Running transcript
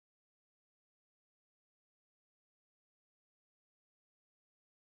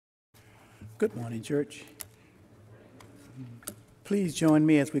Good morning, church. Please join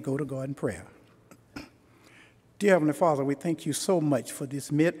me as we go to God in prayer. Dear Heavenly Father, we thank you so much for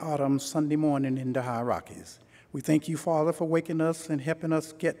this mid-autumn Sunday morning in the High Rockies. We thank you, Father, for waking us and helping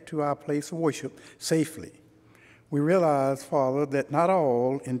us get to our place of worship safely. We realize, Father, that not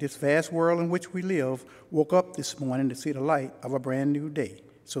all in this vast world in which we live woke up this morning to see the light of a brand new day.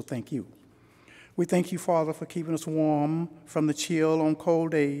 So thank you. We thank you, Father, for keeping us warm from the chill on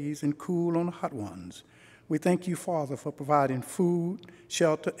cold days and cool on the hot ones. We thank you, Father, for providing food,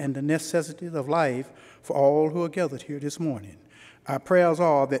 shelter, and the necessities of life for all who are gathered here this morning. Our prayers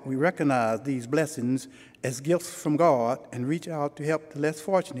are that we recognize these blessings as gifts from God and reach out to help the less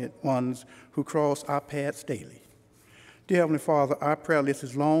fortunate ones who cross our paths daily. Dear Heavenly Father, our prayer list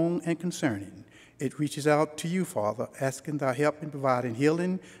is long and concerning. It reaches out to you, Father, asking thy help in providing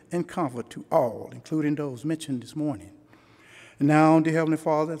healing and comfort to all, including those mentioned this morning. And now, dear Heavenly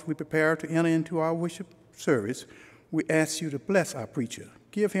Father, as we prepare to enter into our worship service, we ask you to bless our preacher.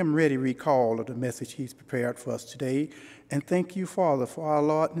 Give him ready recall of the message he's prepared for us today. And thank you, Father, for our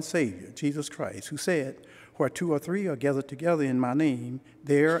Lord and Savior, Jesus Christ, who said, "Where two or three are gathered together in my name,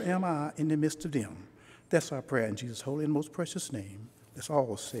 there am I in the midst of them." That's our prayer in Jesus' holy and most precious name. Let's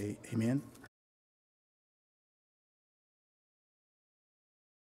all say amen.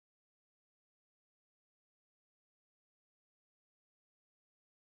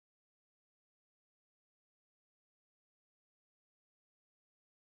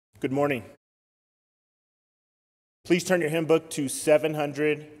 Good morning. Please turn your hymn book to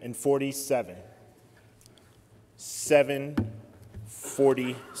 747.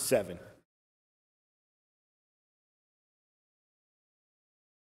 747.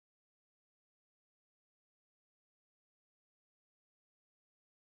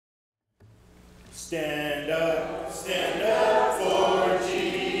 Stand up for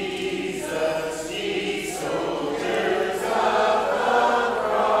Jesus, ye soldiers of the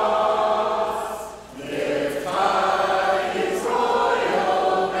cross. Lift high his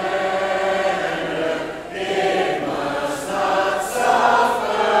royal banner, it must not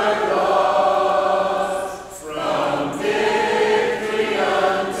suffer loss. From victory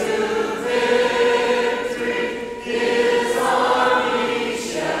unto victory, his army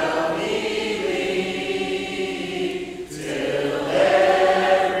shall he lead. Till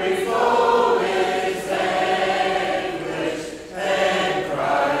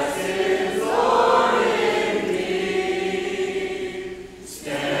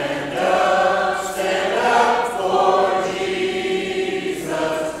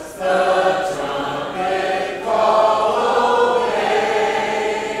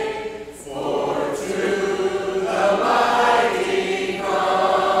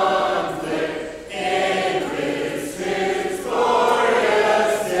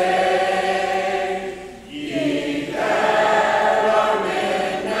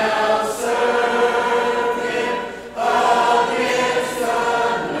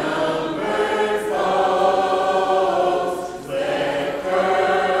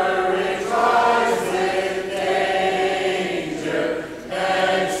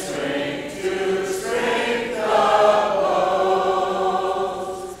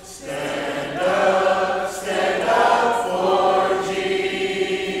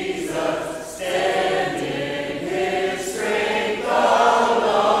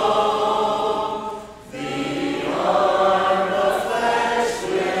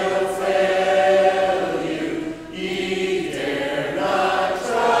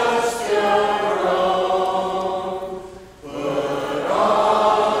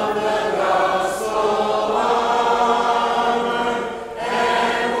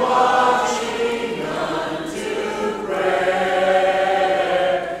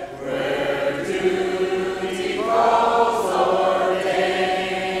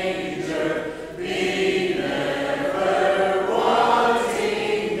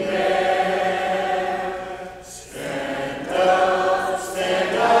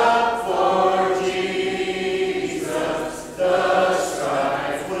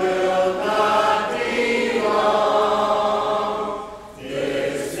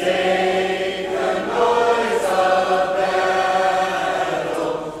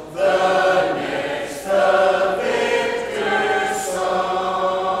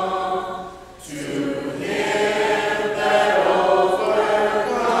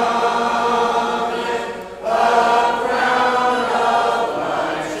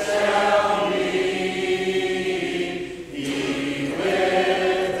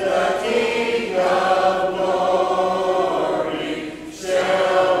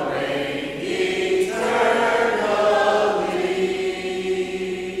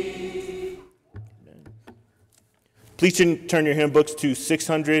Please turn your hymn books to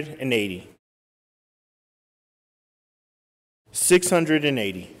 680.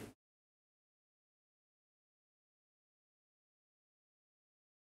 680.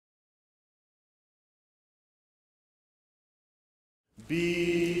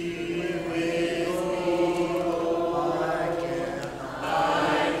 Be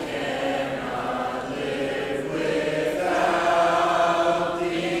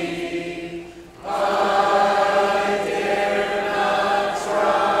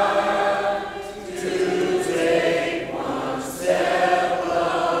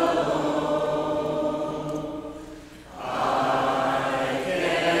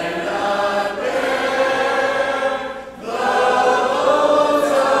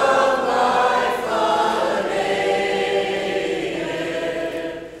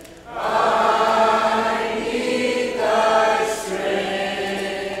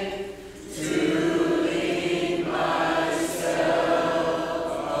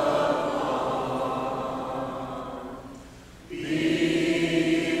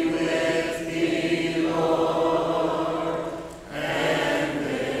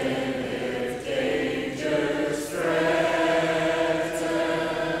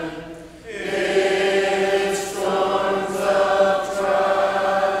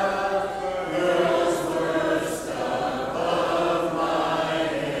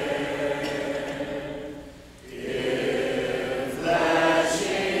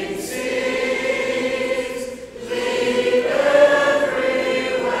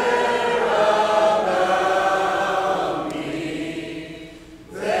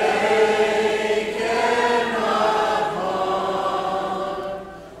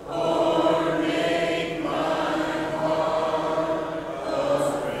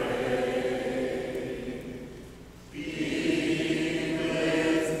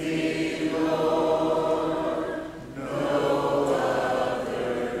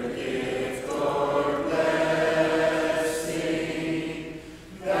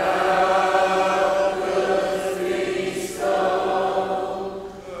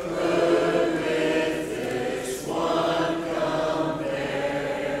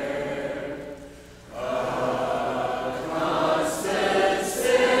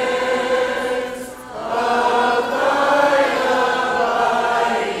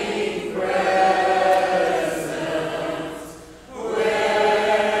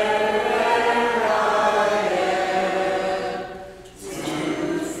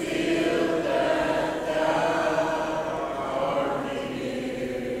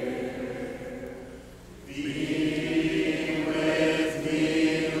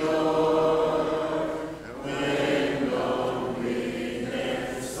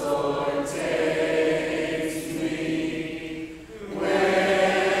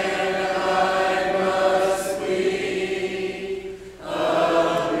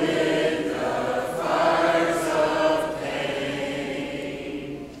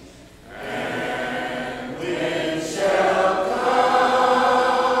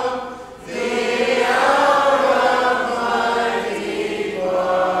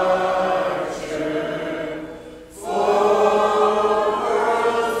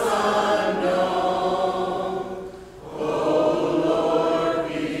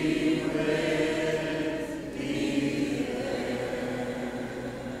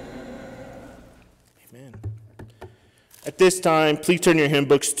At this time, please turn your hymn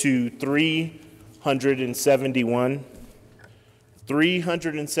books to 371.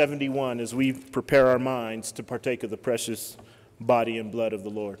 371 as we prepare our minds to partake of the precious body and blood of the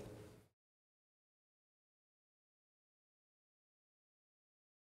Lord.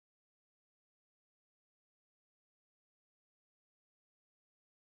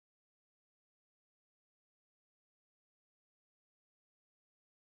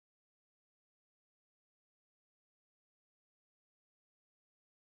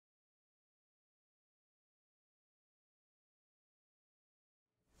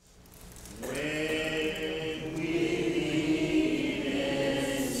 When we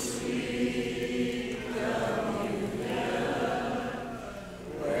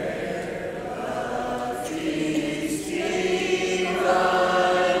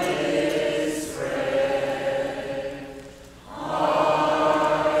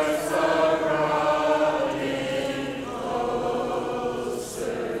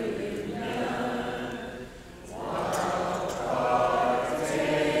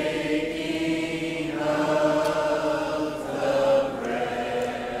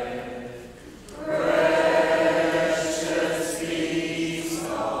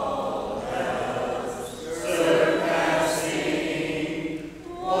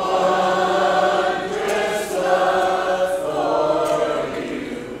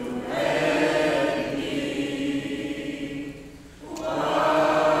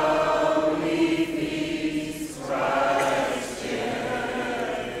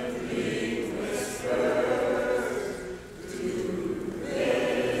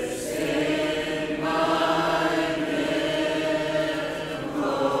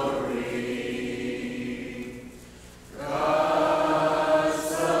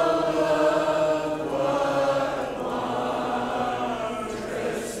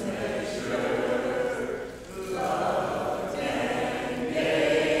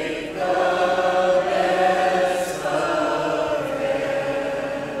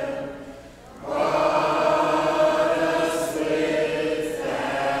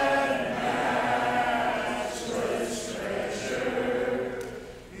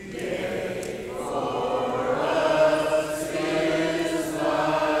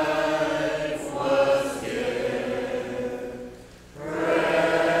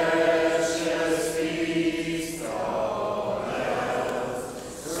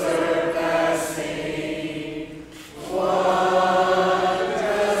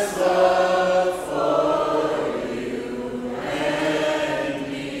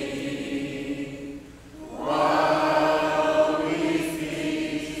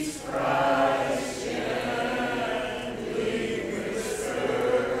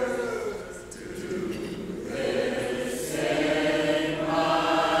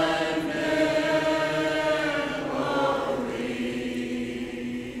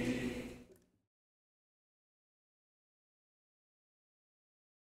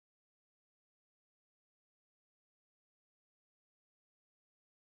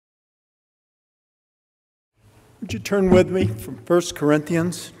Would you turn with me from 1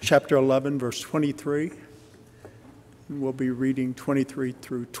 Corinthians chapter 11, verse 23? And we'll be reading 23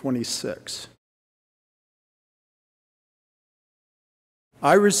 through 26.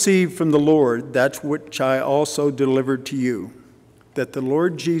 I received from the Lord that which I also delivered to you, that the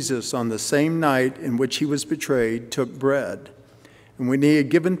Lord Jesus, on the same night in which he was betrayed, took bread. And when he had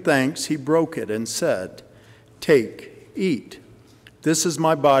given thanks, he broke it and said, "Take, eat. This is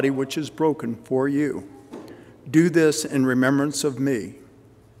my body which is broken for you. Do this in remembrance of me."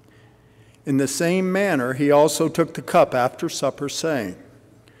 In the same manner, he also took the cup after supper, saying,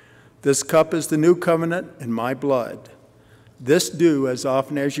 "This cup is the new covenant in my blood. This do as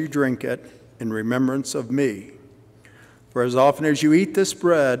often as you drink it in remembrance of me. For as often as you eat this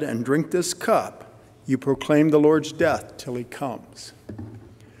bread and drink this cup, you proclaim the Lord's death till he comes."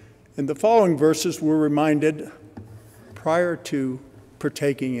 In the following verses, we're reminded, prior to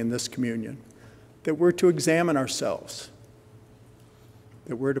partaking in this communion, that we're to examine ourselves,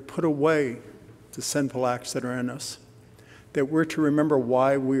 that we're to put away the sinful acts that are in us, that we're to remember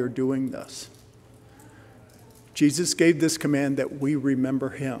why we are doing this. Jesus gave this command that we remember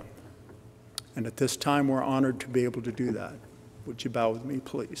him. And at this time, we're honored to be able to do that. Would you bow with me,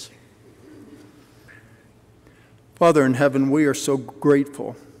 please? Father in heaven, we are so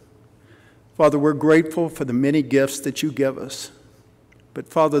grateful. Father, we're grateful for the many gifts that you give us. But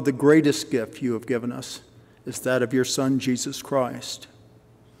Father, the greatest gift you have given us is that of your Son, Jesus Christ.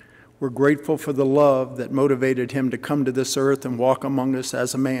 We're grateful for the love that motivated him to come to this earth and walk among us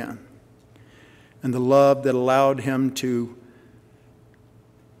as a man, and the love that allowed him to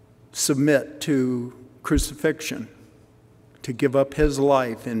submit to crucifixion, to give up his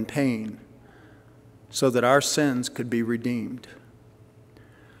life in pain so that our sins could be redeemed.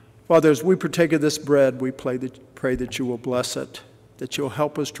 Father, as we partake of this bread, we pray that you will bless it, that you'll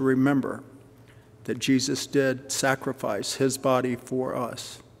help us to remember that Jesus did sacrifice his body for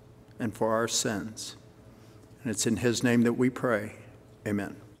us and for our sins. And it's in his name that we pray.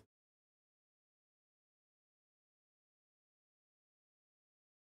 Amen.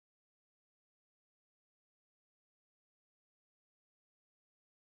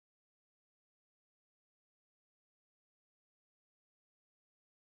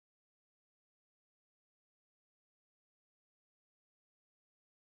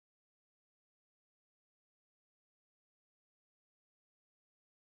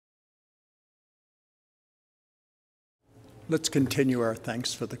 Let's continue our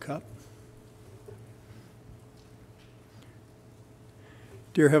thanks for the cup.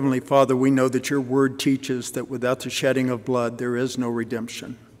 Dear Heavenly Father, we know that your word teaches that without the shedding of blood, there is no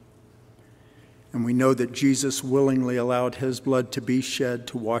redemption. And we know that Jesus willingly allowed his blood to be shed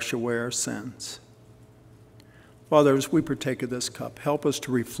to wash away our sins. Father, as we partake of this cup, help us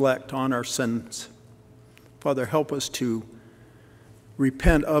to reflect on our sins. Father, help us to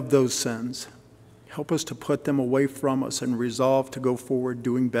repent of those sins. Help us to put them away from us and resolve to go forward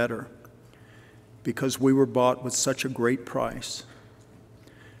doing better, because we were bought with such a great price.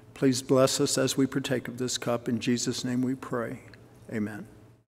 Please bless us as we partake of this cup. In Jesus' name we pray. Amen.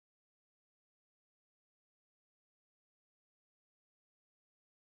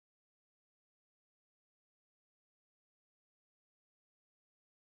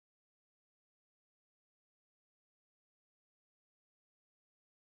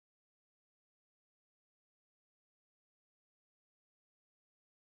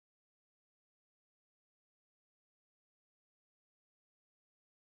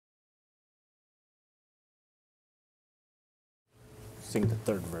 Sing the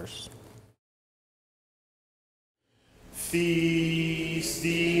third verse. Feast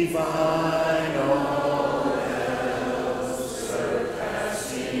divine, all else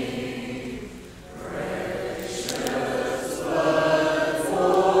surpassing, precious blood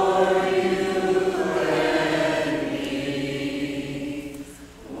for you and me.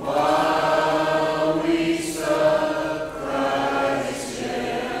 While we suck Christ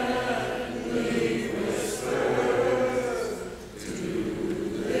gently whispers,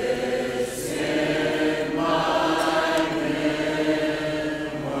 "Do this in my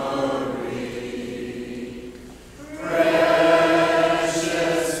memory."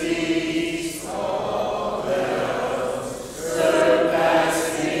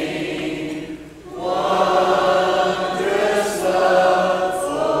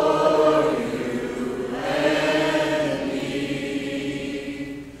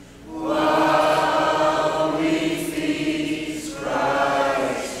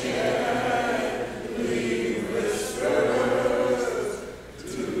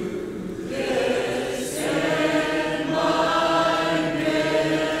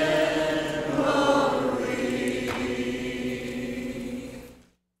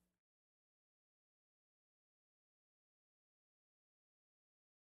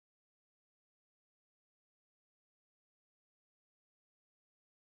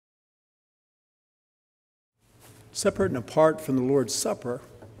 Separate and apart from the Lord's Supper,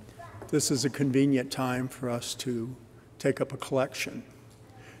 this is a convenient time for us to take up a collection.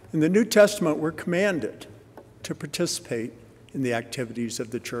 In the New Testament, we're commanded to participate in the activities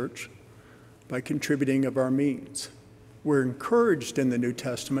of the church by contributing of our means. We're encouraged in the New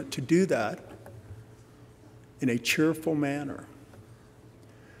Testament to do that in a cheerful manner.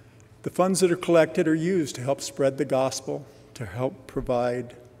 The funds that are collected are used to help spread the gospel, to help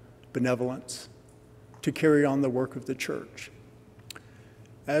provide benevolence, to carry on the work of the church.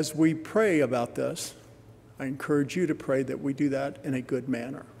 As we pray about this, I encourage you to pray that we do that in a good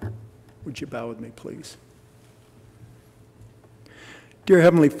manner. Would you bow with me, please? Dear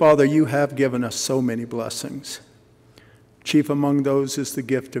Heavenly Father, you have given us so many blessings. Chief among those is the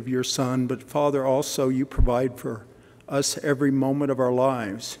gift of your Son, but Father, also you provide for us every moment of our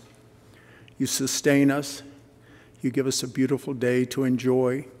lives. You sustain us. You give us a beautiful day to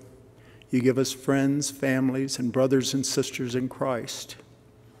enjoy. You give us friends, families, and brothers and sisters in Christ.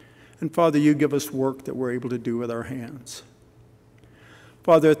 And Father, you give us work that we're able to do with our hands.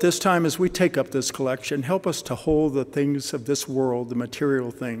 Father, at this time as we take up this collection, help us to hold the things of this world, the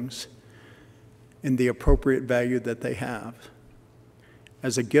material things, in the appropriate value that they have,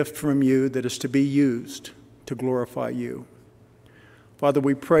 as a gift from you that is to be used to glorify you. Father,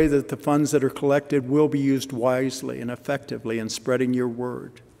 we pray that the funds that are collected will be used wisely and effectively in spreading your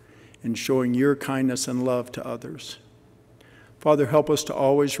word and showing your kindness and love to others. Father, help us to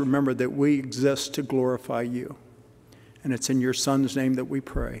always remember that we exist to glorify you. And it's in your Son's name that we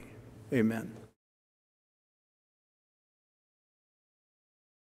pray. Amen.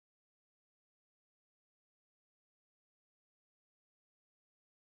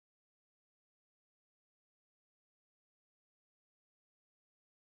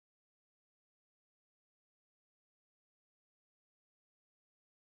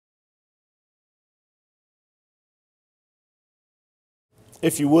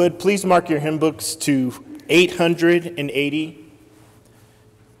 If you would, please mark your hymn books to 880.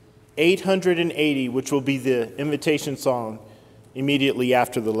 880, which will be the invitation song immediately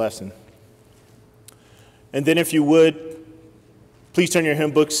after the lesson. And then if you would, please turn your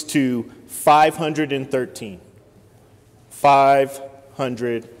hymn books to 513.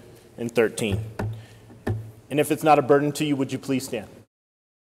 513. And if it's not a burden to you, would you please stand?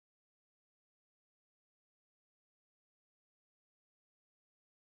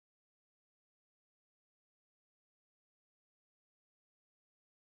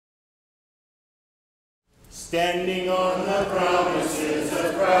 Standing on the promises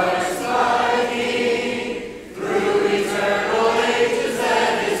of Christ my King, through eternal ages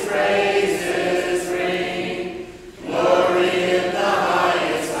that his praises ring. Glory in the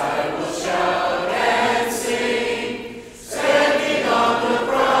highest I will shout and sing, standing on the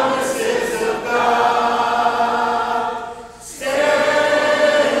promises of God.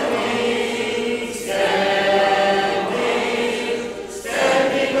 Standing,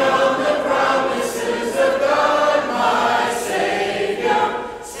 standing on the promises of God. My Savior,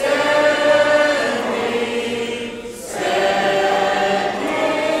 stand.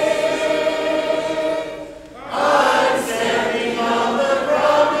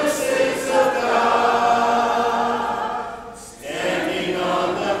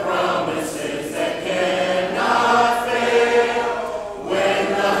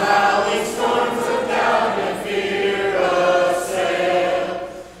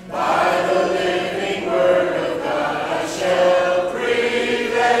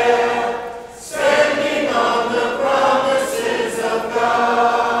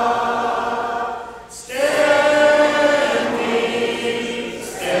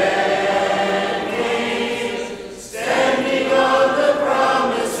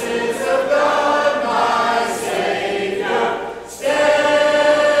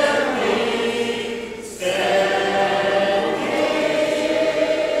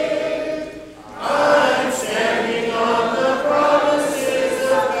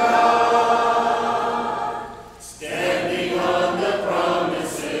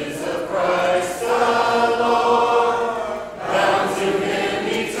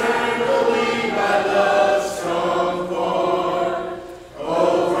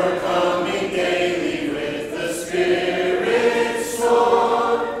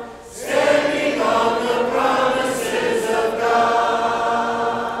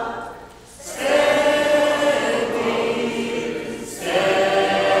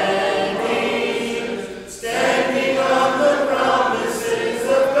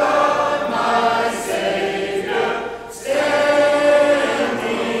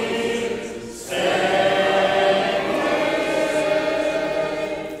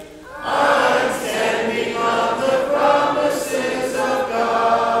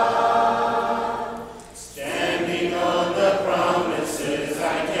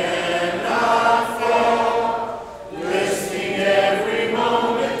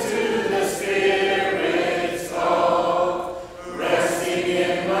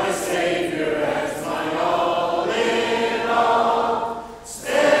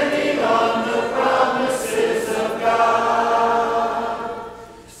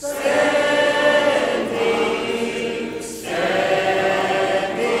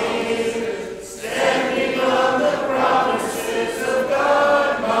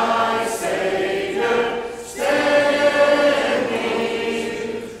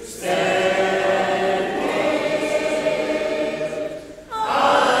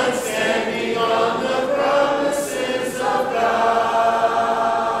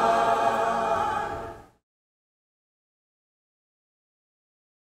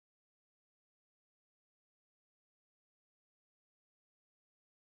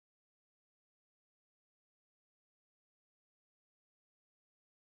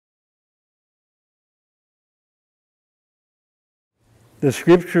 The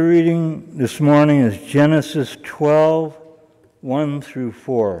scripture reading this morning is Genesis 12, 1 through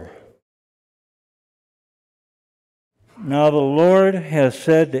 4. Now the Lord has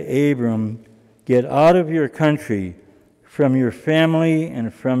said to Abram, "Get out of your country, from your family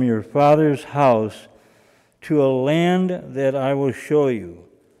and from your father's house, to a land that I will show you.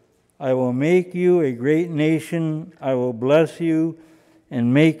 I will make you a great nation. I will bless you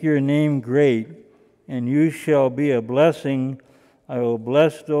and make your name great, and you shall be a blessing. I will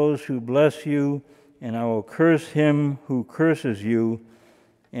bless those who bless you, and I will curse him who curses you,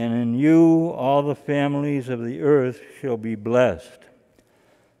 and in you all the families of the earth shall be blessed."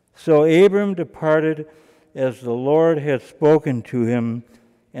 So Abram departed as the Lord had spoken to him,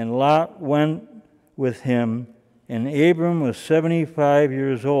 and Lot went with him, and Abram was 75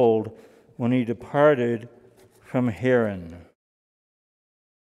 years old when he departed from Haran.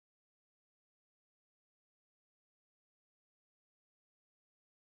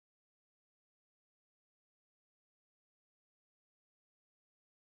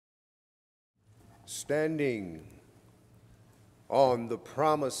 Standing on the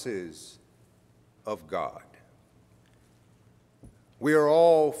promises of God. We are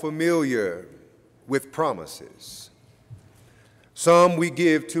all familiar with promises. Some we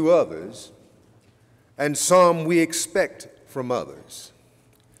give to others, and some we expect from others.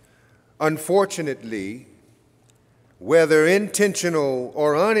 Unfortunately, whether intentional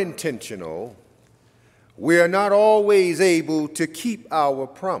or unintentional, we are not always able to keep our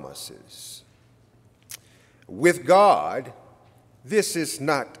promises. With God, this is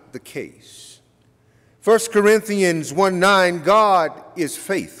not the case. 1 Corinthians 1:9, God is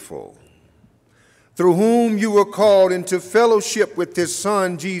faithful, through whom you were called into fellowship with his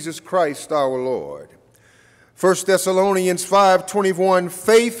Son, Jesus Christ our Lord. 1 Thessalonians 5:21,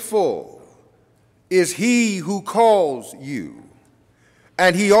 faithful is he who calls you,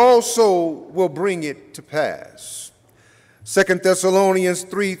 and he also will bring it to pass. 2 Thessalonians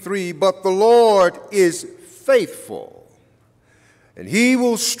 3:3, but the Lord is faithful, and he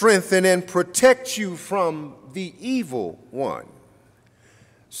will strengthen and protect you from the evil one.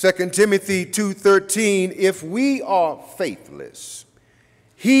 2 Timothy 2:13, if we are faithless,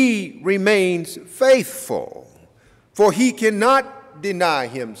 he remains faithful, for he cannot deny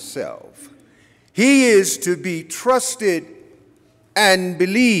himself. He is to be trusted and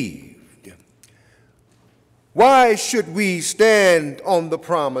believed. Why should we stand on the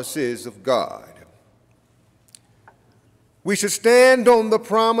promises of God? We should stand on the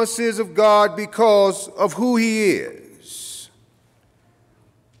promises of God because of who he is.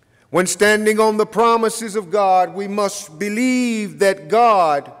 When standing on the promises of God, we must believe that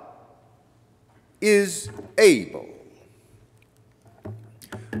God is able.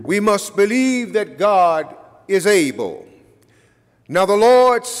 We must believe that God is able. Now the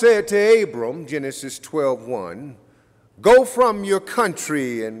Lord said to Abram, Genesis 12:1, go from your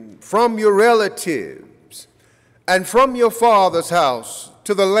country and from your relatives and from your father's house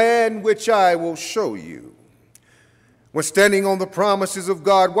to the land which I will show you. When standing on the promises of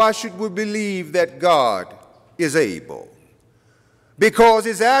God, why should we believe that God is able? Because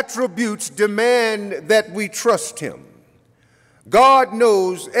his attributes demand that we trust him. God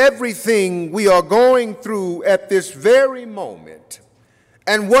knows everything we are going through at this very moment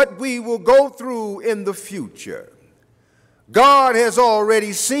and what we will go through in the future. God has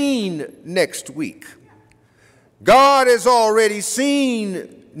already seen next week. God has already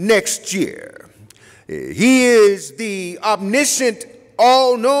seen next year. He is the omniscient,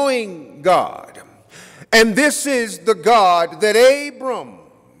 all-knowing God. And this is the God that Abram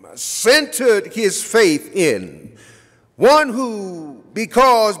centered his faith in. One who,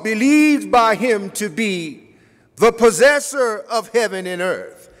 because believed by him to be the possessor of heaven and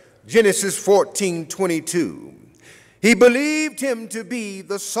earth, Genesis 14:22. He believed him to be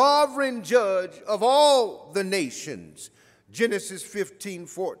the sovereign judge of all the nations, Genesis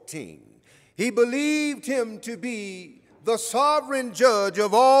 15:14. He believed him to be the sovereign judge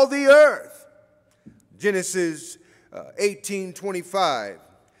of all the earth, Genesis 18:25.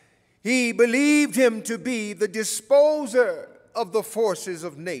 He believed him to be the disposer of the forces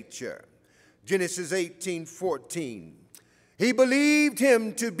of nature, Genesis 18:14. He believed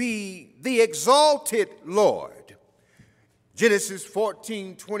him to be the exalted Lord, Genesis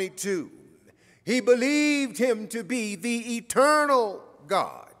 14:22. He believed him to be the eternal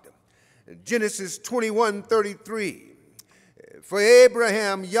God, Genesis 21:33. For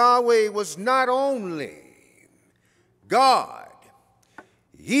Abraham, Yahweh was not only God,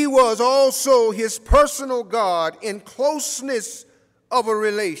 he was also his personal God in closeness of a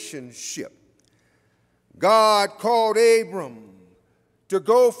relationship. God called Abram to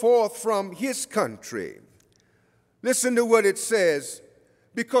go forth from his country. Listen to what it says,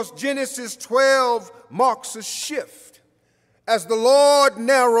 because Genesis 12 marks a shift as the Lord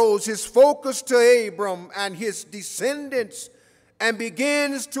narrows his focus to Abram and his descendants and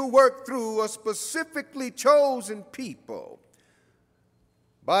begins to work through a specifically chosen people.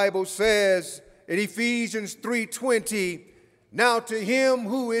 Bible says in Ephesians 3:20, now to him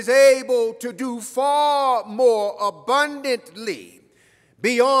who is able to do far more abundantly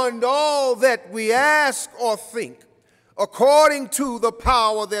beyond all that we ask or think, according to the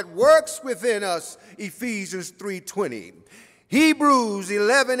power that works within us, Ephesians 3:20. Hebrews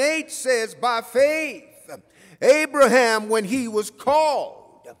 11:8 says, by faith, Abraham, when he was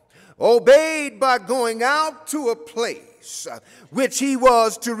called, obeyed by going out to a place which he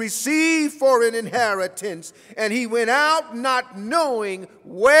was to receive for an inheritance, and he went out not knowing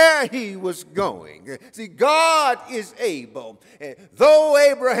where he was going. See, God is able. Though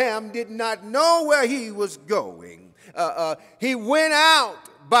Abraham did not know where he was going, he went out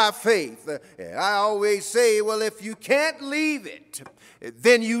by faith. I always say, well, if you can't leave it,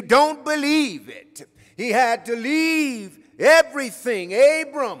 then you don't believe it. He had to leave everything.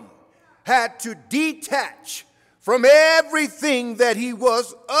 Abram had to detach from everything that he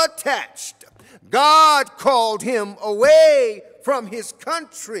was attached. God called him away from his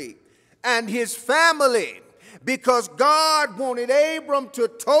country and his family because God wanted Abram to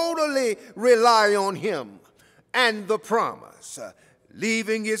totally rely on him and the promise.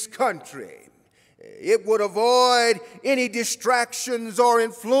 Leaving his country, it would avoid any distractions or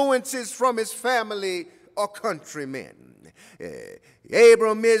influences from his family or countrymen.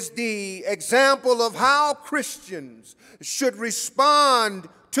 Abram is the example of how Christians should respond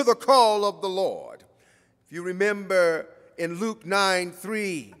to the call of the Lord. If you remember in Luke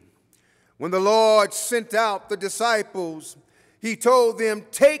 9:3, when the Lord sent out the disciples, he told them,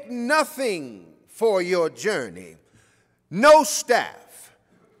 take nothing for your journey, no staff,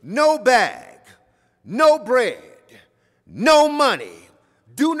 no bag, no bread, no money.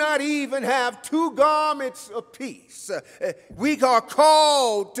 Do not even have 2 garments apiece. We are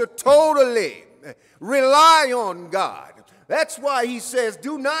called to totally rely on God. That's why he says,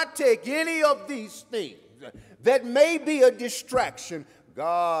 do not take any of these things that may be a distraction.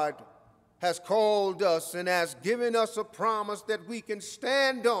 God has called us and has given us a promise that we can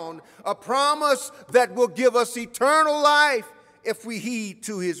stand on, a promise that will give us eternal life if we heed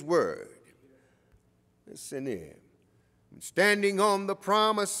to his word. Listen in. Standing on the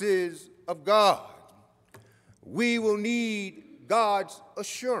promises of God, we will need God's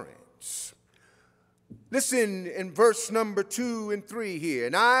assurance. Listen in verse number 2 and 3 here.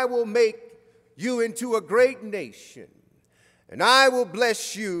 And I will make you into a great nation, and I will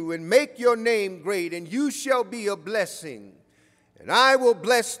bless you and make your name great, and you shall be a blessing. And I will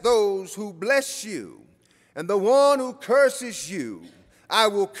bless those who bless you, and the one who curses you I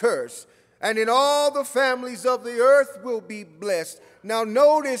will curse. And in all the families of the earth will be blessed. Now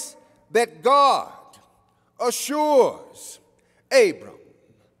notice that God assures Abram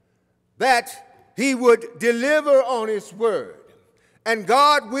that he would deliver on his word. And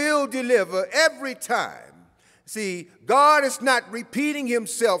God will deliver every time. See, God is not repeating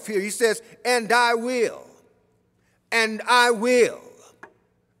himself here. He says, and I will, and I will,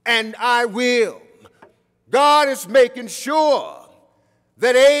 and I will. God is making sure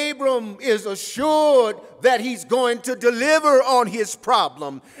that Abram is assured that he's going to deliver on his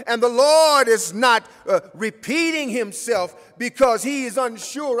problem. And the Lord is not repeating himself because he is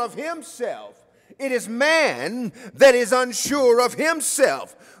unsure of himself. It is man that is unsure of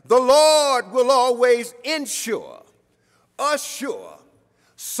himself. The Lord will always ensure, assure,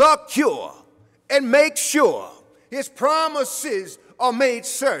 secure, and make sure his promises are made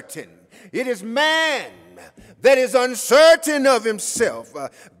certain. It is man that is uncertain of himself.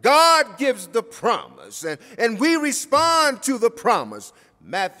 God gives the promise, and we respond to the promise.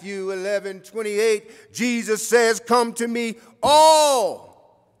 Matthew 11:28, Jesus says, come to me all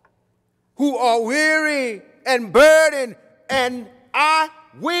who are weary and burdened, and I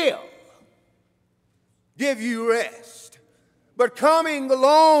will give you rest. But coming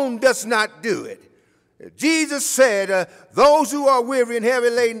alone does not do it. Jesus said, those who are weary and heavy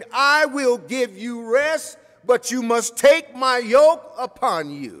laden, I will give you rest. But you must take my yoke upon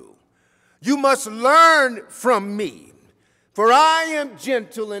you. You must learn from me. For I am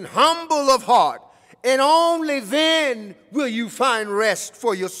gentle and humble of heart, and only then will you find rest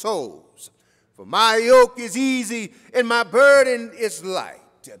for your souls. For my yoke is easy and my burden is light.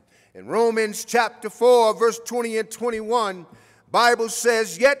 In Romans chapter 4, verse 20 and 21, Bible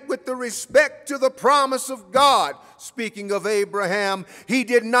says, yet with the respect to the promise of God, speaking of Abraham, he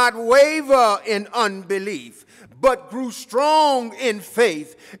did not waver in unbelief, but grew strong in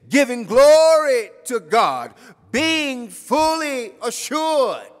faith, giving glory to God, being fully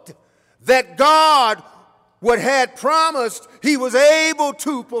assured that God, what had promised, he was able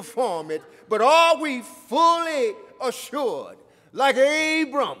to perform it. But are we fully assured, like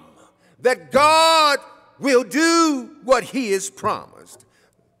Abram, that God will do what he has promised?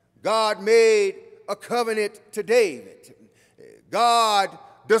 God made a covenant to David. God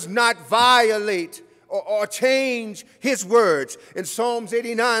does not violate or change his words. In Psalms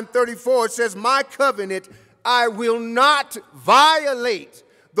 89:34, it says, "My covenant I will not violate,"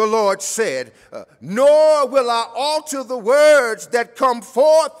 the Lord said, "nor will I alter the words that come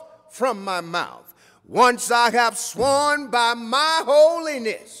forth from my mouth. Once I have sworn by my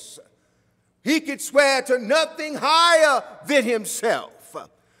holiness." He could swear to nothing higher than himself.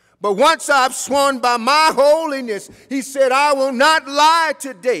 But once I've sworn by my holiness, he said, "I will not lie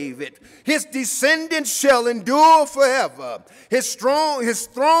to David. His descendants shall endure forever. His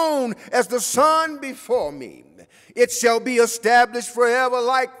throne as the sun before me. It shall be established forever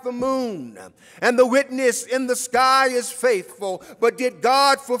like the moon. And the witness in the sky is faithful." But did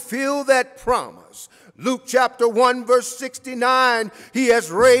God fulfill that promise? Luke chapter 1, verse 69, he has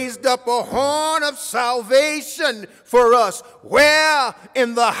raised up a horn of salvation for us. Where?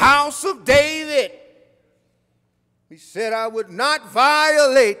 In the house of David. He said, "I would not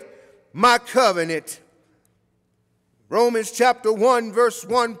violate my covenant." Romans chapter 1, verse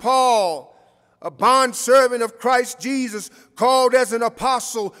 1, Paul, a bondservant of Christ Jesus, called as an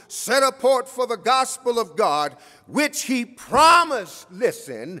apostle, set apart for the gospel of God, which he promised,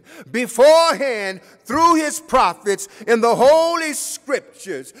 listen, beforehand through his prophets in the holy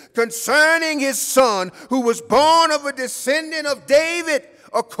scriptures concerning his son, who was born of a descendant of David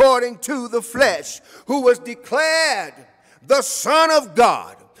according to the flesh, who was declared the Son of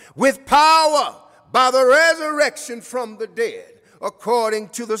God with power by the resurrection from the dead, according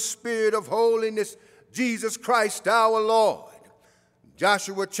to the Spirit of holiness, Jesus Christ our Lord.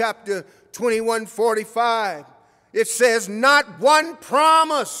 Joshua chapter 21:45, it says, "Not one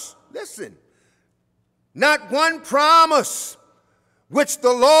promise," listen, "not one promise which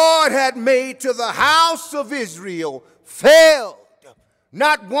the Lord had made to the house of Israel failed."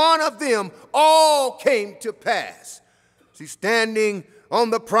 Not one of them, all came to pass. See, standing on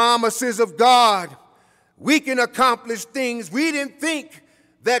the promises of God, we can accomplish things we didn't think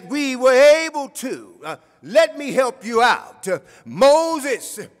that we were able to. Let me help you out.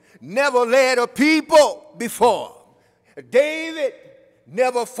 Moses never led a people before. David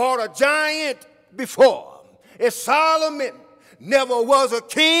never fought a giant before. Solomon never was a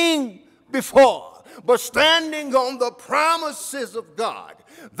king before. But standing on the promises of God,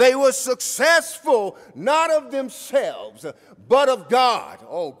 they were successful, not of themselves, but of God.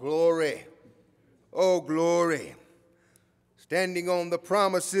 Oh, glory. Oh, glory. Standing on the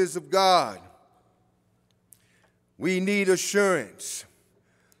promises of God, we need assurance.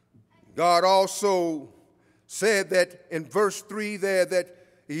 God also said that in verse 3 there that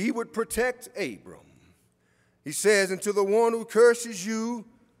he would protect Abram. He says, "And to the one who curses you,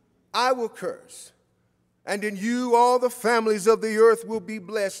 I will curse. And in you all the families of the earth will be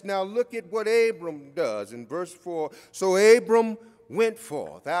blessed." Now look at what Abram does in verse 4. "So Abram went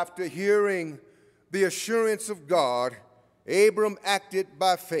forth after hearing the assurance of God. Abram acted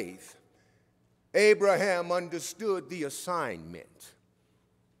by faith." Abraham understood the assignment.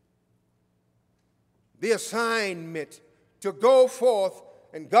 The assignment to go forth,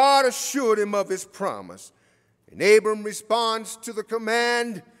 and God assured him of his promise. And Abram responds to the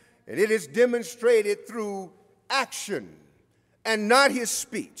command, and it is demonstrated through action and not his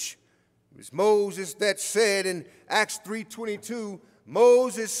speech. It was Moses that said in Acts 3:22,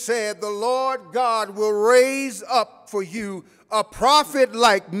 Moses said, "The Lord God will raise up for you a prophet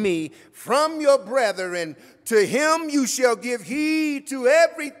like me from your brethren. To him you shall give heed to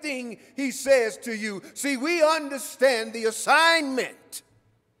everything he says to you." See, we understand the assignment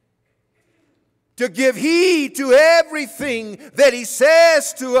to give heed to everything that he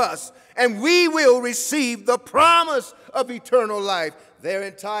says to us, and we will receive the promise of eternal life. There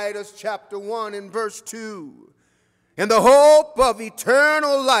in Titus chapter 1 and verse 2. "In the hope of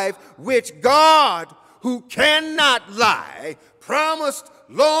eternal life, which God, who cannot lie, promised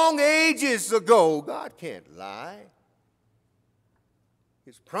long ages ago." God can't lie.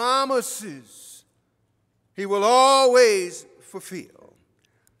 His promises he will always fulfill.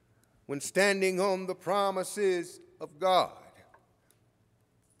 When standing on the promises of God,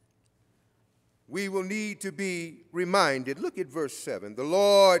 we will need to be reminded. Look at verse 7. "The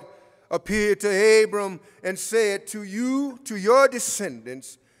Lord appeared to Abram and said, to you, to your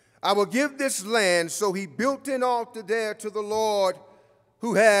descendants, I will give this land. So he built an altar there to the Lord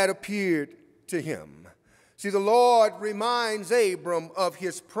who had appeared to him. See, the Lord reminds Abram of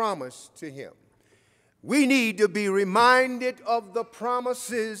his promise to him. We need to be reminded of the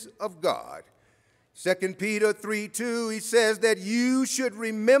promises of God. 2 Peter 3:2, he says that you should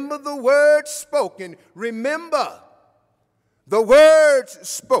remember the words spoken. Remember the words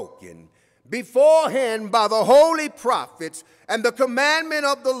spoken beforehand by the holy prophets and the commandment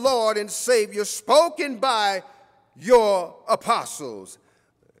of the Lord and Savior spoken by your apostles.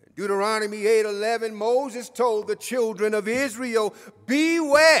 Deuteronomy 8:11, Moses told the children of Israel,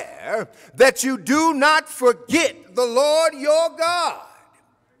 beware that you do not forget the Lord your God.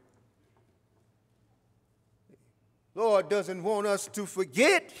 Lord doesn't want us to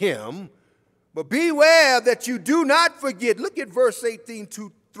forget him, but beware that you do not forget. Look at verse 18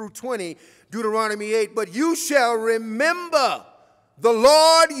 through 20, Deuteronomy 8. But you shall remember the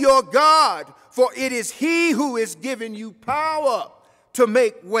Lord your God, for it is he who has given you power to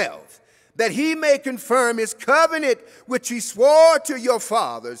make wealth, that he may confirm his covenant which he swore to your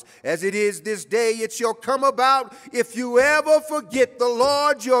fathers. As it is this day, it shall come about, if you ever forget the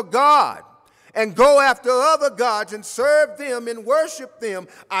Lord your God, and go after other gods and serve them and worship them,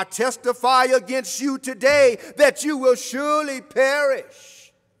 I testify against you today that you will surely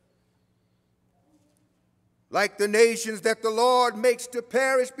perish. Like the nations that the Lord makes to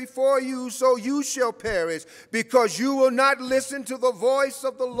perish before you, so you shall perish, because you will not listen to the voice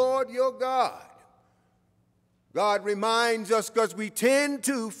of the Lord your God. God reminds us because we tend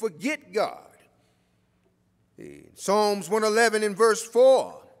to forget God. Psalms 111 in verse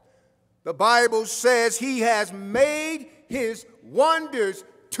 4. The Bible says he has made his wonders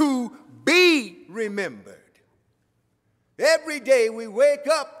to be remembered. Every day we wake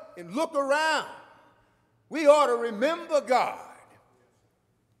up and look around, we ought to remember God.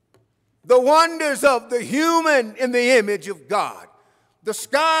 The wonders of the human in the image of God, the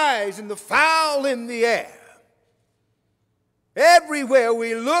skies and the fowl in the air. Everywhere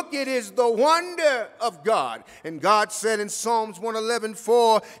we look, it is the wonder of God. And God said in Psalms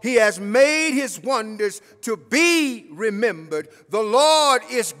 111:4, he has made his wonders to be remembered. The Lord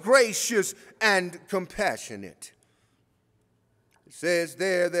is gracious and compassionate. It says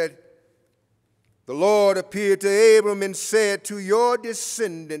there that the Lord appeared to Abram and said, to your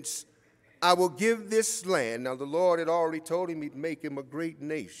descendants, I will give this land. Now the Lord had already told him he'd make him a great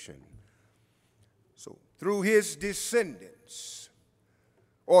nation. So through his descendants,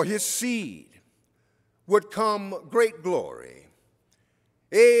 or his seed, would come great glory.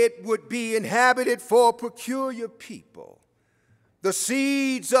 It would be inhabited for a peculiar people. The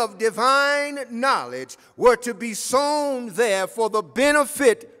seeds of divine knowledge were to be sown there for the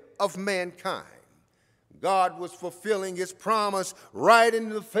benefit of mankind. God was fulfilling his promise right in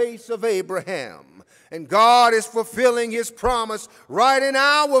the face of Abraham. And God is fulfilling his promise right in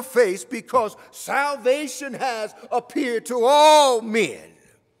our face, because salvation has appeared to all men.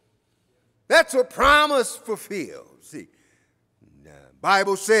 That's a promise fulfilled. See, the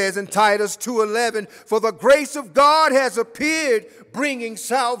Bible says in Titus 2:11, for the grace of God has appeared, bringing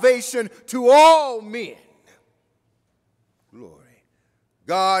salvation to all men. Glory.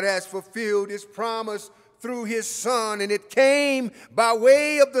 God has fulfilled his promise through his Son, and it came by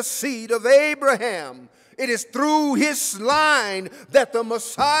way of the seed of Abraham. It is through his line that the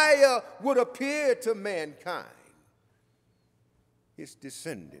Messiah would appear to mankind. His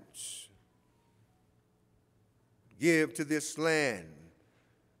descendants give to this land.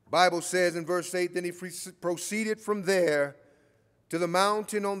 The Bible says in verse 8, then he proceeded from there to the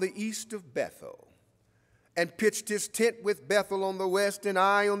mountain on the east of Bethel, and pitched his tent with Bethel on the west and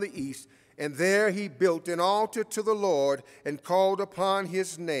Ai on the east. And there he built an altar to the Lord and called upon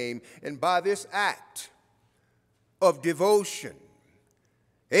his name. And by this act of devotion,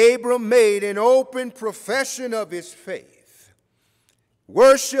 Abram made an open profession of his faith,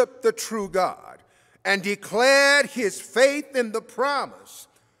 worshiped the true God, and declared his faith in the promise.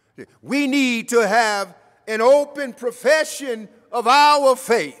 We need to have an open profession of our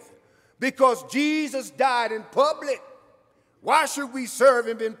faith, because Jesus died in public. Why should we serve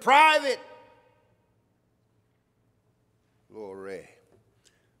him in private? Glory.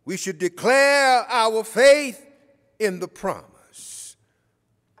 We should declare our faith in the promise.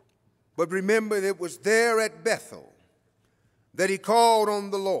 But remember, it was there at Bethel that he called on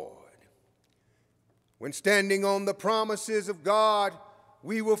the Lord. When standing on the promises of God,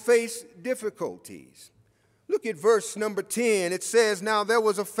 we will face difficulties. Look at verse number 10. It says, now there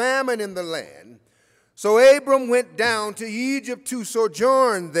was a famine in the land, so Abram went down to Egypt to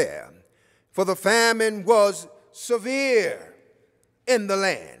sojourn there. for the famine was severe in the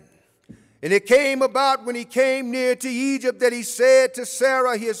land. And it came about when he came near to Egypt that he said to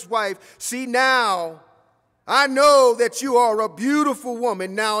Sarah his wife, see now, I know that you are a beautiful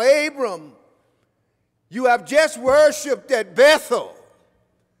woman. Now, Abram, you have just worshiped at Bethel.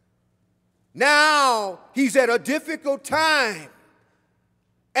 Now he's at a difficult time,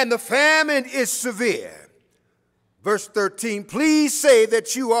 and the famine is severe. Verse 13, please say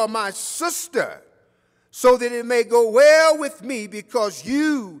that you are my sister, so that it may go well with me because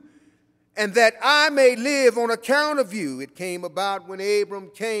you, and that I may live on account of you. It came about when Abram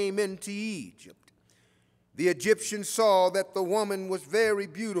came into Egypt. The Egyptians saw that the woman was very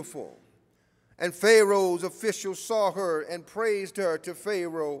beautiful, and Pharaoh's officials saw her and praised her to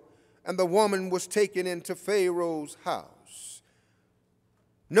Pharaoh, and the woman was taken into Pharaoh's house.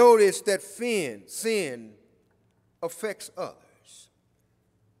 Notice that sin affects others.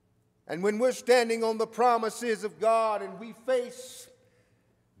 And when we're standing on the promises of God and we face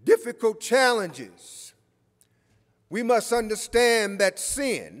difficult challenges, we must understand that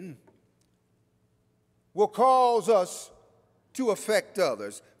sin will cause us to affect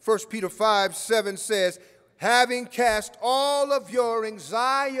others. 1 Peter 5:7 says, having cast all of your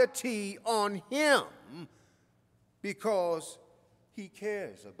anxiety on him because he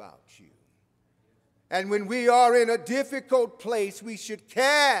cares about you. And when we are in a difficult place, we should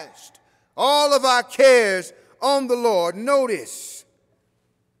cast all of our cares on the Lord. Notice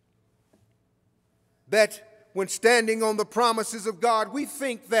that when standing on the promises of God, we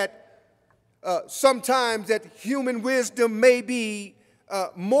think that sometimes that human wisdom may be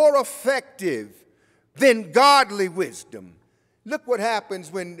more effective than godly wisdom. Look what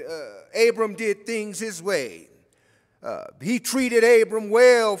happens when Abram did things his way. He treated Abram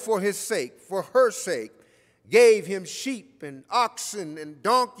well for his sake, for her sake, gave him sheep and oxen and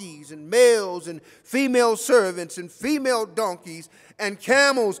donkeys and males and female servants and female donkeys and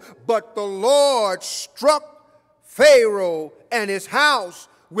camels. But the Lord struck Pharaoh and his house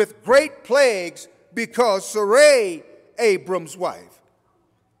with great plagues because Sarai, Abram's wife.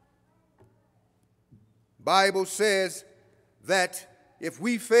 Bible says that if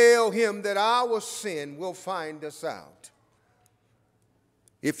we fail him, that our sin will find us out.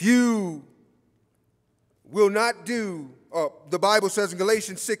 If you will not do, the Bible says in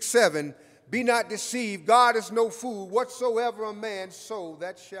Galatians 6:7, be not deceived, God is no fool. Whatsoever a man sow,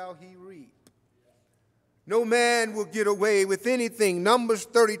 that shall he reap. No man will get away with anything. Numbers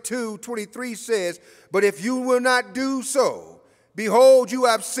 32:23 says, but if you will not do so, behold, you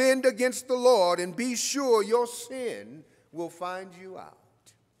have sinned against the Lord, and be sure your sin will find you out.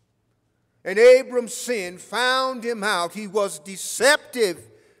 And Abram's sin found him out. He was deceptive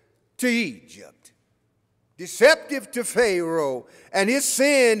to Egypt, deceptive to Pharaoh, and his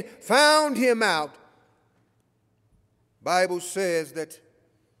sin found him out. Bible says that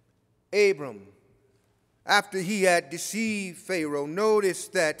Abram, after he had deceived Pharaoh, notice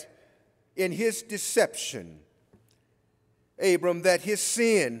that in his deception, Abram, that his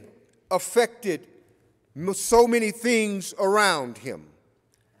sin affected so many things around him.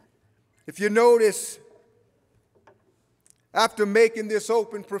 If you notice, after making this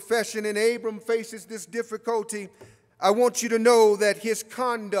open profession and Abram faces this difficulty, I want you to know that his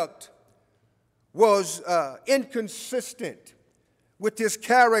conduct was inconsistent with his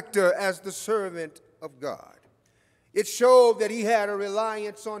character as the servant of God. It showed that he had a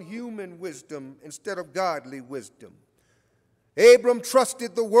reliance on human wisdom instead of godly wisdom. Abram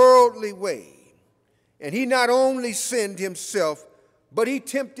trusted the worldly way, and he not only sinned himself, but he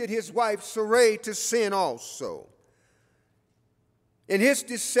tempted his wife Sarai to sin also. In his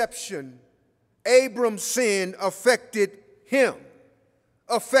deception, Abram's sin affected him,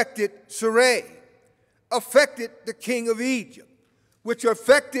 affected Sarai, affected the king of Egypt, which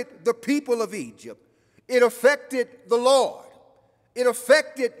affected the people of Egypt. It affected the Lord. It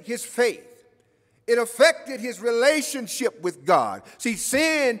affected his faith. It affected his relationship with God. See,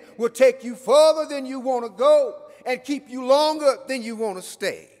 sin will take you further than you want to go and keep you longer than you want to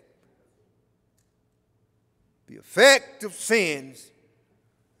stay. The effect of sins,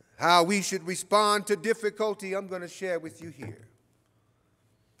 how we should respond to difficulty, I'm going to share with you here.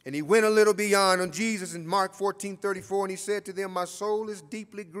 And he went a little beyond on Jesus in Mark 14:34, and he said to them, my soul is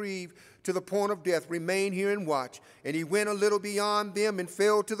deeply grieved to the point of death. Remain here and watch. And he went a little beyond them and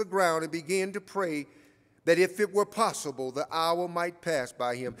fell to the ground and began to pray that if it were possible, the hour might pass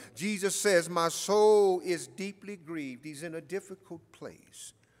by him. Jesus says, my soul is deeply grieved. He's in a difficult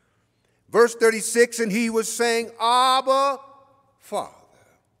place. Verse 36, and he was saying, Abba, Father,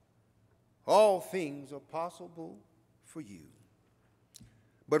 all things are possible for you.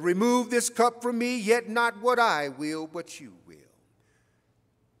 But remove this cup from me, yet not what I will, but you will.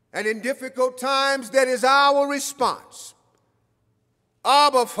 And in difficult times, that is our response.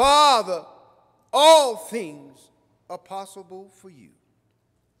 Abba, Father, all things are possible for you.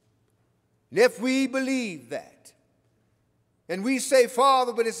 And if we believe that, and we say,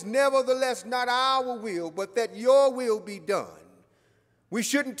 Father, but it's nevertheless not our will, but that your will be done, we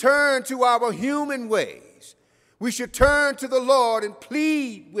shouldn't turn to our human ways. We should turn to the Lord and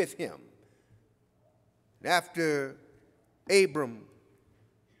plead with him. And after Abram,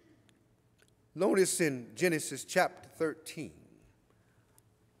 notice in Genesis chapter 13.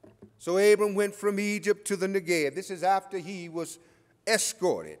 So Abram went from Egypt to the Negev. This is after he was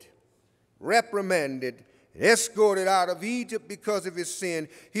escorted, reprimanded, and escorted out of Egypt because of his sin.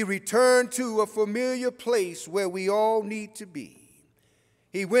 He returned to a familiar place where we all need to be.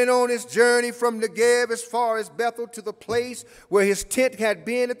 He went on his journey from Negev as far as Bethel to the place where his tent had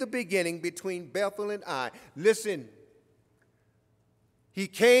been at the beginning between Bethel and Ai. Listen, he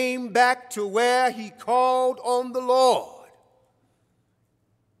came back to where he called on the Lord.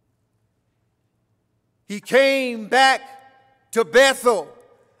 He came back to Bethel,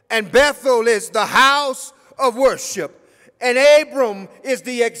 and Bethel is the house of worship. And Abram is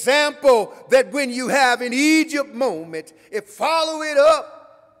the example that when you have an Egypt moment, follow it up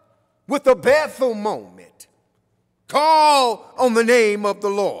with a Bethel moment. Call on the name of the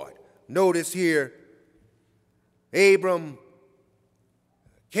Lord. Notice here, Abram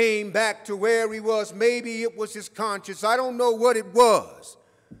came back to where he was. Maybe it was his conscience. I don't know what it was.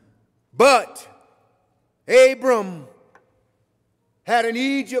 But Abram had an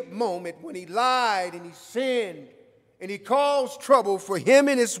Egypt moment when he lied and he sinned and he caused trouble for him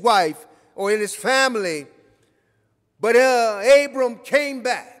and his wife or in his family. But Abram came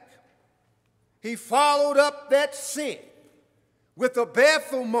back. He followed up that sin with a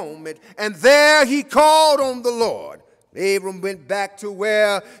Bethel moment, and there he called on the Lord. Abram went back to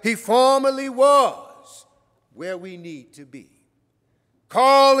where he formerly was, where we need to be.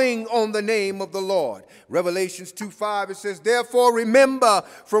 Calling on the name of the Lord. Revelations 2:5, it says, therefore remember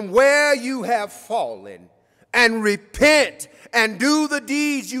from where you have fallen, and repent and do the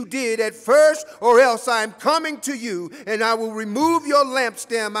deeds you did at first, or else I am coming to you and I will remove your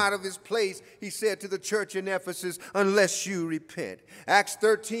lampstand out of his place, he said to the church in Ephesus, unless you repent. Acts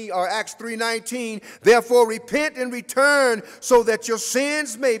 3:19, therefore repent and return so that your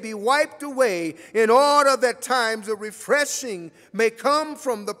sins may be wiped away, in order that times of refreshing may come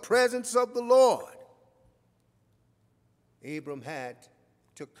from the presence of the Lord. Abram had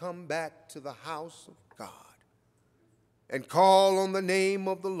to come back to the house of God and call on the name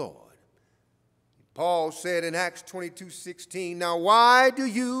of the Lord. Paul said in Acts 22:16, now why do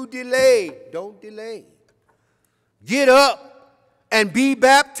you delay? Don't delay. Get up and be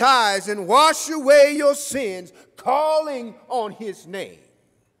baptized and wash away your sins, calling on his name.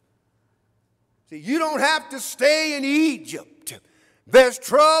 See, you don't have to stay in Egypt. There's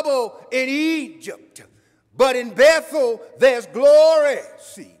trouble in Egypt, but in Bethel there's glory.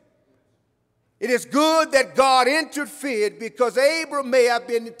 See, it is good that God interfered, because Abram may have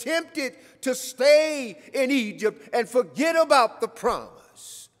been tempted to stay in Egypt and forget about the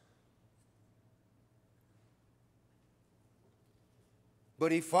promise.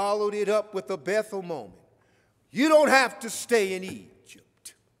 But he followed it up with a Bethel moment. You don't have to stay in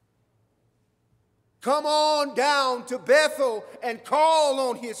Egypt. Come on down to Bethel and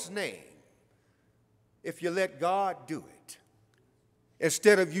call on his name. If you let God do it,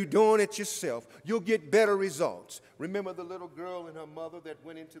 instead of you doing it yourself, you'll get better results. Remember the little girl and her mother that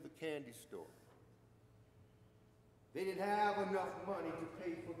went into the candy store? They didn't have enough money to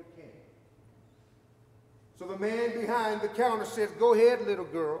pay for the candy. So the man behind the counter says, go ahead, little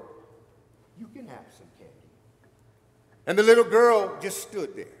girl. You can have some candy. And the little girl just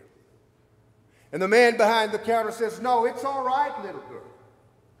stood there. And the man behind the counter says, no, it's all right, little girl.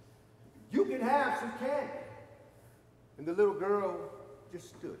 You can have some candy. And the little girl just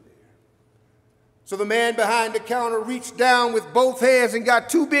stood there. So the man behind the counter reached down with both hands and got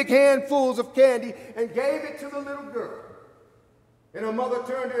 2 big handfuls of candy and gave it to the little girl. And her mother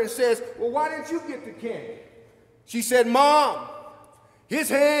turned to her and says, well, why didn't you get the candy? She said, Mom, his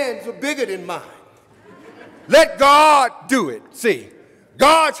hands are bigger than mine. Let God do it. See,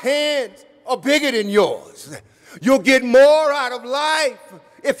 God's hands are bigger than yours. You'll get more out of life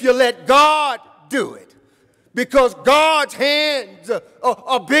if you let God do it, because God's hands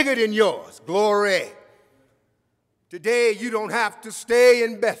are bigger than yours. Glory. Today, you don't have to stay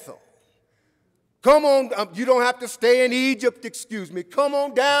in Bethel. Come on, you don't have to stay in Egypt, excuse me. Come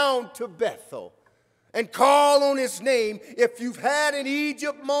on down to Bethel and call on his name. If you've had an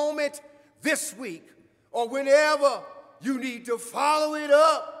Egypt moment this week or whenever, you need to follow it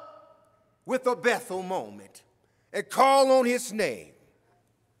up with a Bethel moment and call on his name.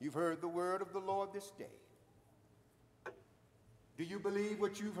 You've heard the word of the Lord this day. Do you believe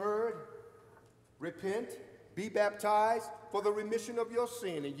what you've heard? Repent, be baptized for the remission of your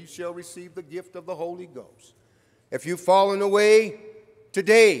sin, and you shall receive the gift of the Holy Ghost. If you've fallen away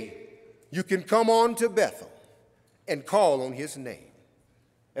today, you can come on to Bethel and call on his name.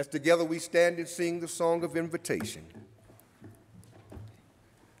 As together we stand and sing the song of invitation.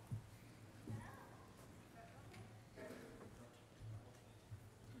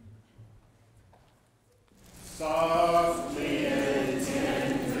 Softly and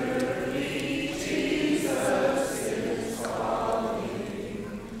tenderly, Jesus is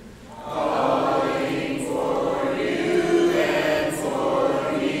calling, calling for you and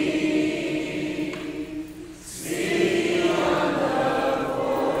for me. See on the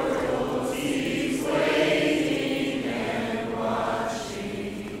portals, he's waiting and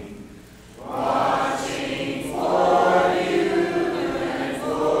watching, watching for you and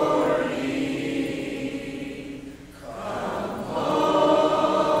for me. Come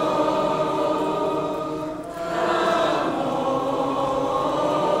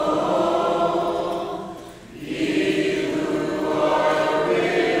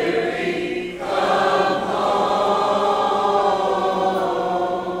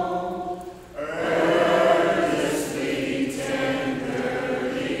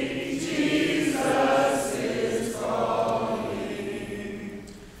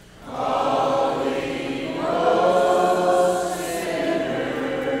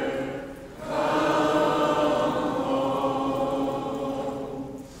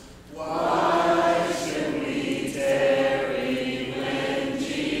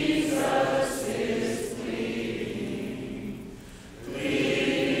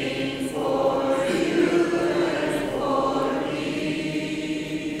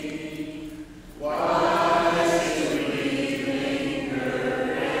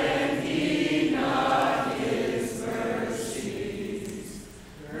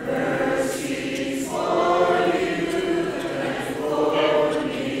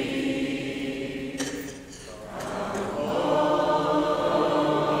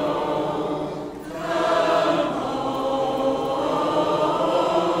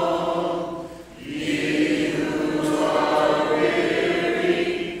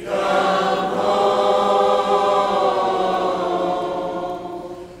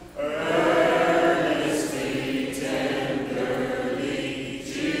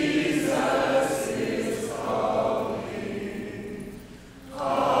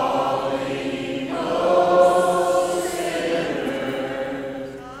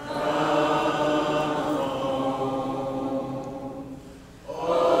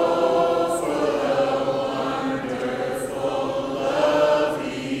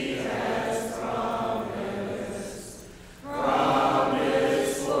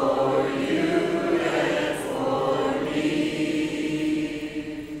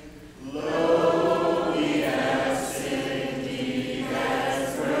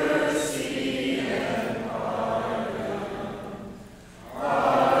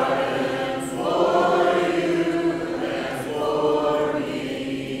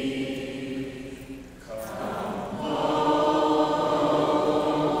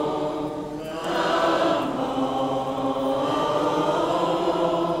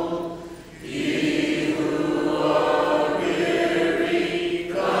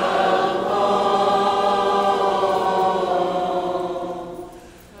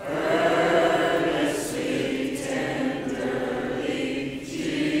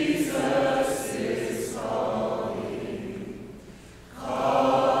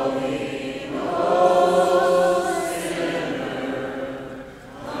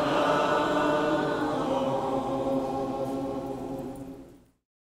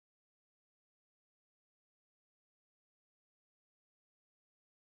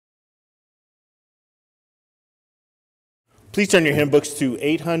Please turn your hymn books to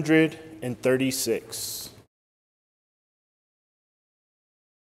 836.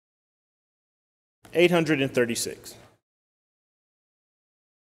 836.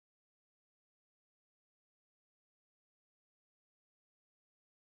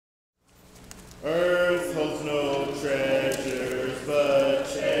 Earth holds no treasures but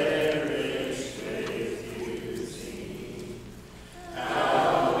cherished faith you see.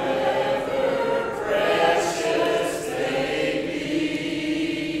 However precious they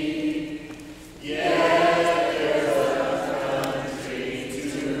be, yet there's a country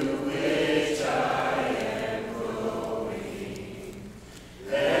to which I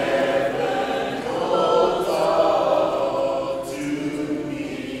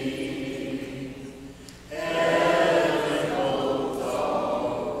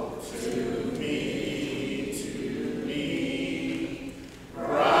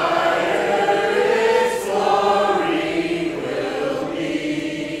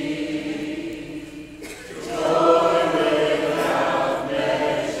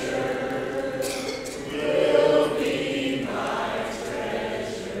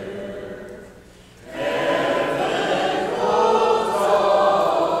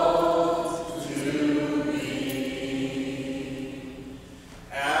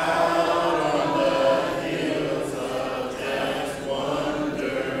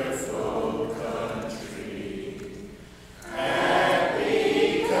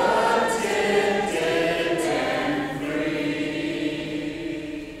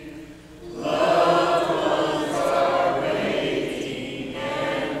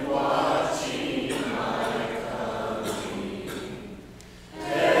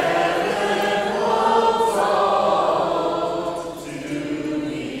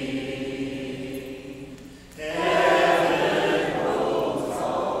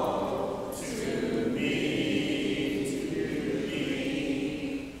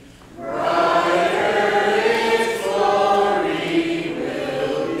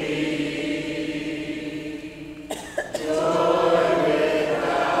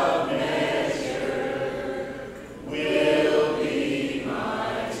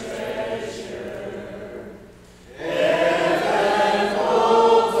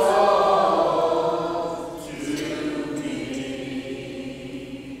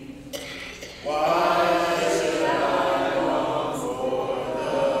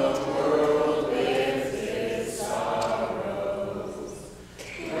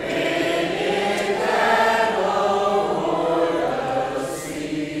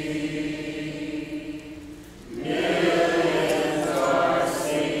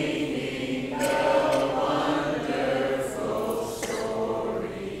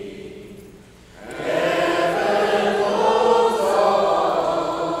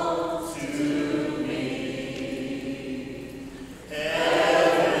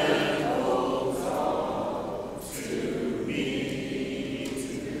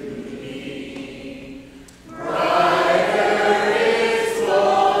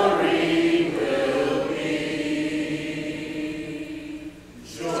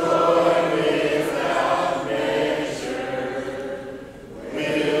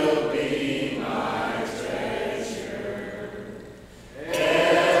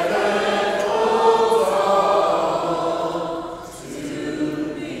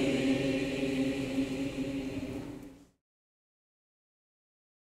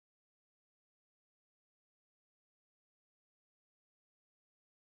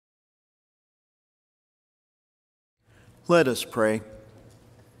Let us pray.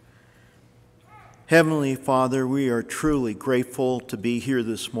 Heavenly Father, we are truly grateful to be here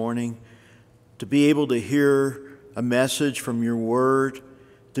this morning, to be able to hear a message from your word,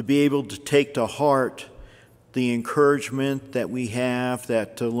 to be able to take to heart the encouragement that we have,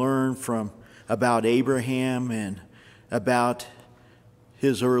 that to learn from about Abraham and about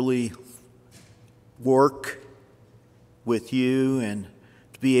his early work with you, and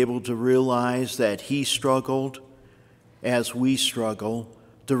to be able to realize that he struggled as we struggle,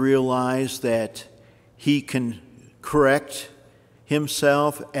 to realize that he can correct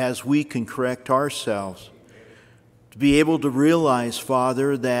himself as we can correct ourselves. To be able to realize,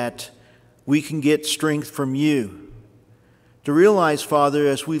 Father, that we can get strength from you. To realize, Father,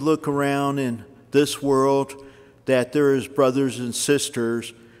 as we look around in this world, that there is brothers and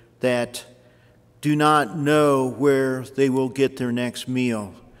sisters that do not know where they will get their next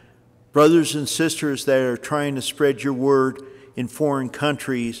meal. Brothers and sisters that are trying to spread your word in foreign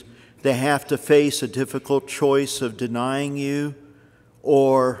countries, they have to face a difficult choice of denying you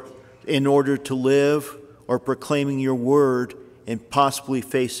or in order to live, or proclaiming your word and possibly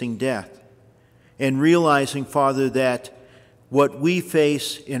facing death. And realizing, Father, that what we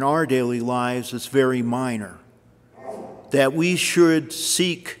face in our daily lives is very minor. That we should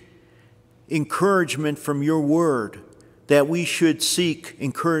seek encouragement from your word. That we should seek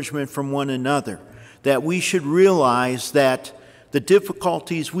encouragement from one another. That we should realize that the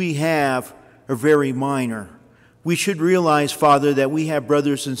difficulties we have are very minor. We should realize, Father, that we have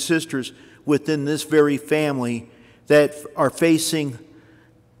brothers and sisters within this very family that are facing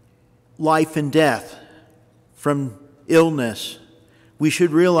life and death from illness. We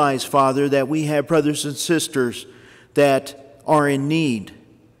should realize, Father, that we have brothers and sisters that are in need.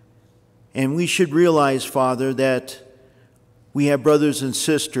 And we should realize, Father, that we have brothers and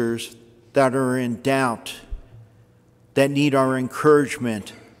sisters that are in doubt, that need our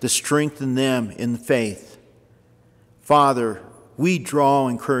encouragement to strengthen them in faith. Father, we draw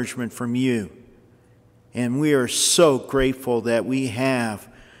encouragement from you, and we are so grateful that we have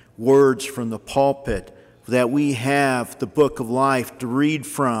words from the pulpit, that we have the book of life to read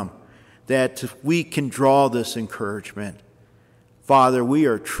from, that we can draw this encouragement. Father, we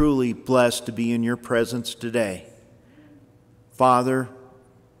are truly blessed to be in your presence today. Father,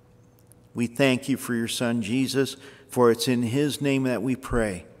 we thank you for your Son, Jesus, for it's in his name that we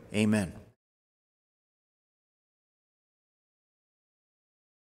pray. Amen.